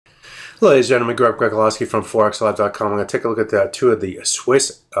Hello, ladies and gentlemen. Greg Gregolowski from ForexLive.com. I'm going to take a look at two of the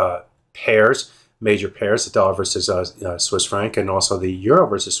Swiss pairs, major pairs, the dollar versus Swiss franc, and also the euro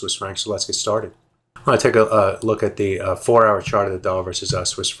versus Swiss franc. So let's get started. I'm going to take a look at the 4-hour chart of the dollar versus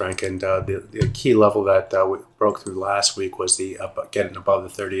Swiss franc, and the key level that we broke through last week was the getting above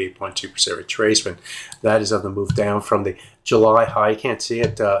the 38.2% retracement. That is of the move down from the July high. You can't see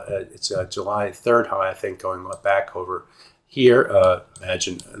it. It's a July 3rd high, I think, going back over here.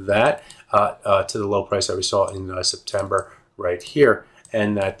 Imagine that to the low price that we saw in September right here.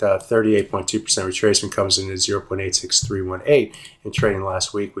 And that 38.2% retracement comes in at 0.86318. In trading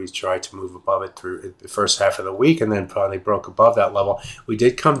last week, we tried to move above it through the first half of the week and then finally broke above that level. We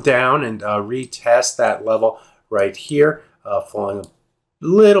did come down and retest that level right here, falling a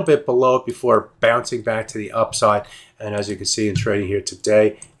little bit below it before bouncing back to the upside. And as you can see in trading here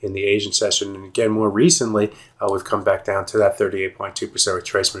today in the Asian session, and again more recently, we've come back down to that 38.2%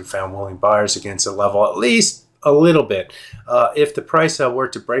 retracement, found willing buyers against a level at least a little bit. If the price were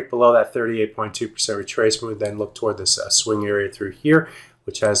to break below that 38.2% retracement, we then look toward this swing area through here,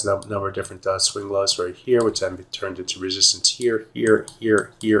 which has a number of different swing lows right here, which then turned into resistance here, here,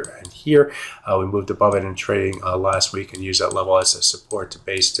 here, here, and here. We moved above it in trading last week and used that level as a support to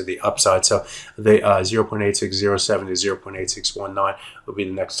base to the upside. So the 0.8607 to 0.8619 will be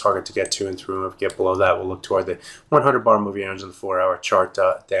the next target to get to, and through. If we get below that, we'll look toward the 100-bar moving average on the 4-hour chart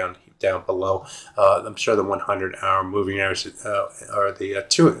down below. I'm sure the 100-hour moving average or the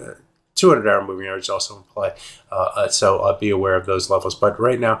 200-hour moving average also in play, so be aware of those levels. But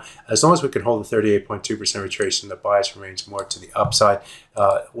right now, as long as we can hold the 38.2% retracement, the bias remains more to the upside.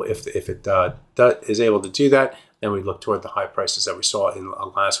 If it is able to do that, then we look toward the high prices that we saw in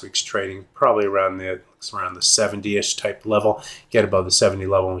last week's trading, probably around the 70-ish type level. Get above the 70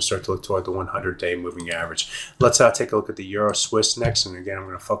 level and we start to look toward the 100-day moving average. Let's take a look at the Euro Swiss next. And again, I'm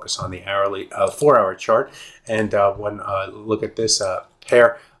going to focus on the hourly 4-hour chart. And when I look at this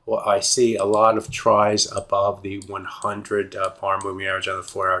pair, well, I see a lot of tries above the 100-bar moving average on the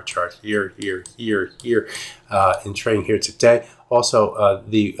 4-hour chart here, here, here, here in trading here today. Also,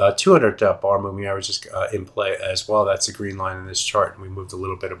 the 200-bar moving average is in play as well. That's the green line in this chart, and we moved a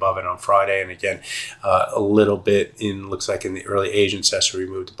little bit above it on Friday. And again, a little bit looks like in the early Asian session we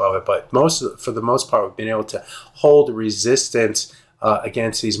moved above it. But for the most part, we've been able to hold resistance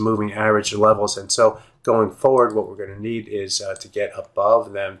against these moving average levels. And so going forward, what we're going to need is to get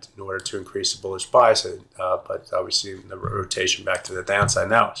above them in order to increase the bullish bias, but obviously the rotation back to the downside.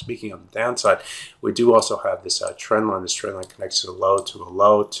 Now, speaking of the downside, we do also have this trend line. This trend line connects to a low,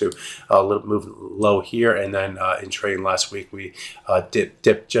 to a little move low here, and then in trading last week, we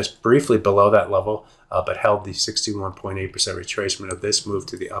dipped just briefly below that level, but held the 61.8% retracement of this move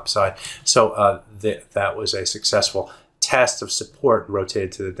to the upside. So that was a successful test of support,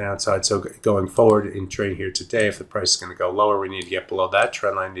 rotated to the downside. So going forward in trading here today, if the price is going to go lower, we need to get below that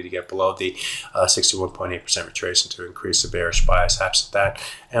trend line, need to get below the 61.8% retracement to increase the bearish bias. Absent that,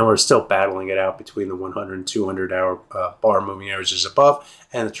 and we're still battling it out between the 100 and 200-hour bar moving averages above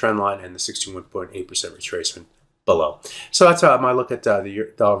and the trend line and the 61.8% retracement below. So that's my look at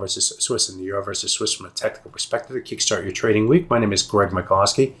the dollar versus Swiss and the euro versus Swiss from a technical perspective to kickstart your trading week. My name is Greg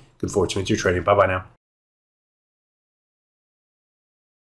Gregolowski. Good fortune with your trading. Bye-bye now.